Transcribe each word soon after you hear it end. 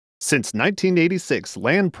Since 1986,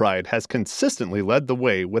 Land Pride has consistently led the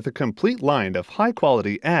way with a complete line of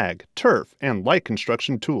high-quality ag, turf, and light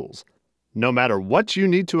construction tools. No matter what you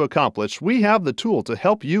need to accomplish, we have the tool to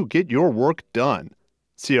help you get your work done.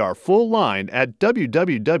 See our full line at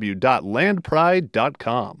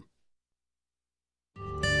www.landpride.com.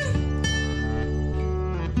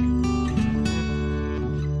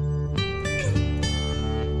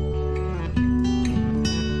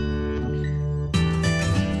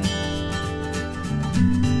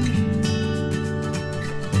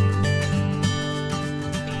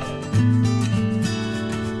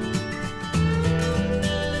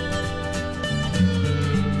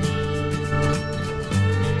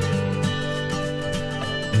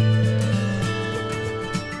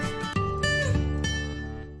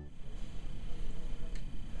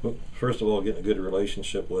 First of all, getting a good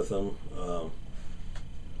relationship with them.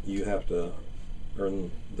 You have to earn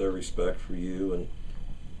their respect for you,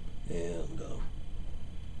 and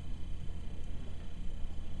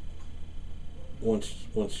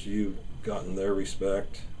once you've gotten their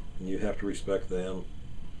respect, and you have to respect them,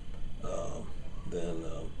 then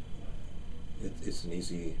it's an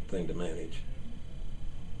easy thing to manage.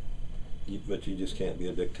 But you just can't be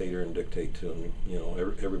a dictator and dictate to them. You know,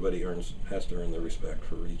 everybody has to earn their respect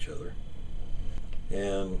for each other.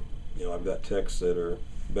 And you know, I've got techs that are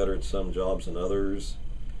better at some jobs than others,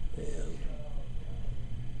 and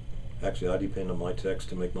actually I depend on my techs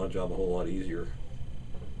to make my job a whole lot easier.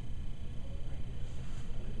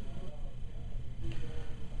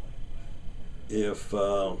 If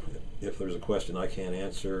there's a question I can't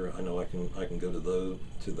answer, I know I can go to them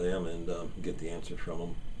and get the answer from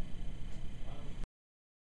them.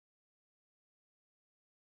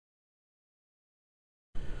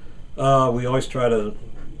 We always try to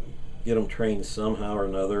get them trained somehow or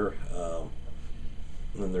another.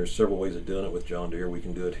 And there's several ways of doing it with John Deere. We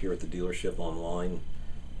can do it here at the dealership online.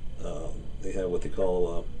 They have what they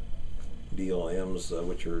call DLMs,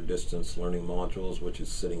 which are distance learning modules, which is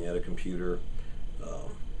sitting at a computer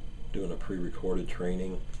doing a pre-recorded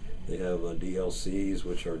training. They have DLCs,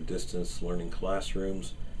 which are distance learning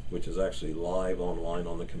classrooms, which is actually live online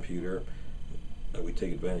on the computer. We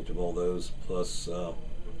take advantage of all those, plus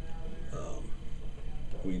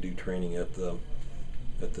we do training at the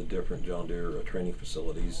different John Deere training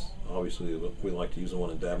facilities. Obviously, we like to use the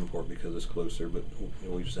one in Davenport because it's closer, but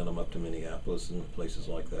we've sent them up to Minneapolis and places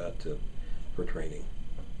like that for training.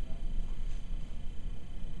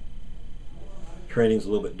 Training's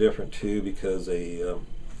a little bit different too, because they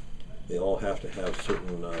all have to have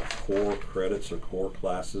certain core credits or core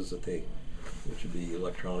classes which would be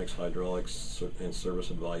electronics, hydraulics, and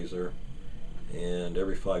service advisor. And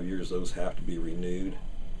every 5 years those have to be renewed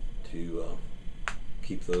to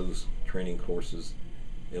keep those training courses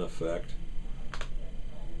in effect.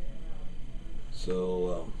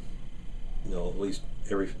 So you know, at least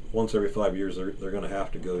once every 5 years they're going to have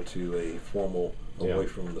to go to a formal away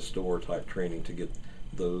from the store type training to get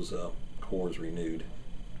those cores renewed.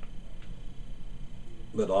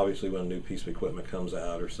 But obviously when a new piece of equipment comes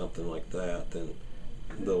out or something like that, then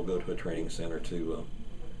they'll go to a training center to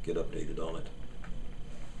get updated on it.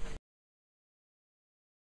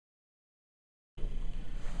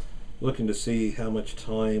 Looking to see how much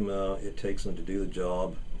time it takes them to do the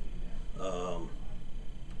job,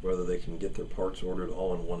 whether they can get their parts ordered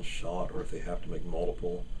all in one shot or if they have to make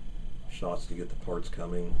multiple shots to get the parts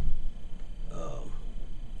coming,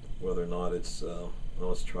 whether or not it's well,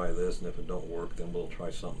 let's try this, and if it don't work then we'll try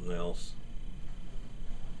something else.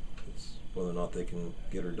 It's whether or not they can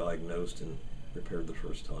get her diagnosed and repaired the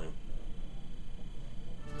first time.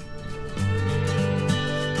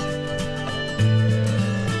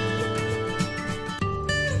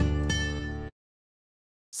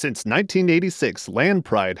 Since 1986, Land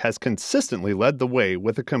Pride has consistently led the way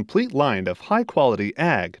with a complete line of high-quality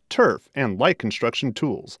ag, turf, and light construction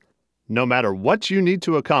tools. No matter what you need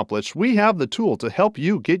to accomplish, we have the tool to help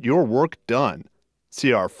you get your work done.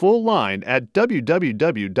 See our full line at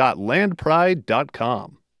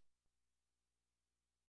www.landpride.com.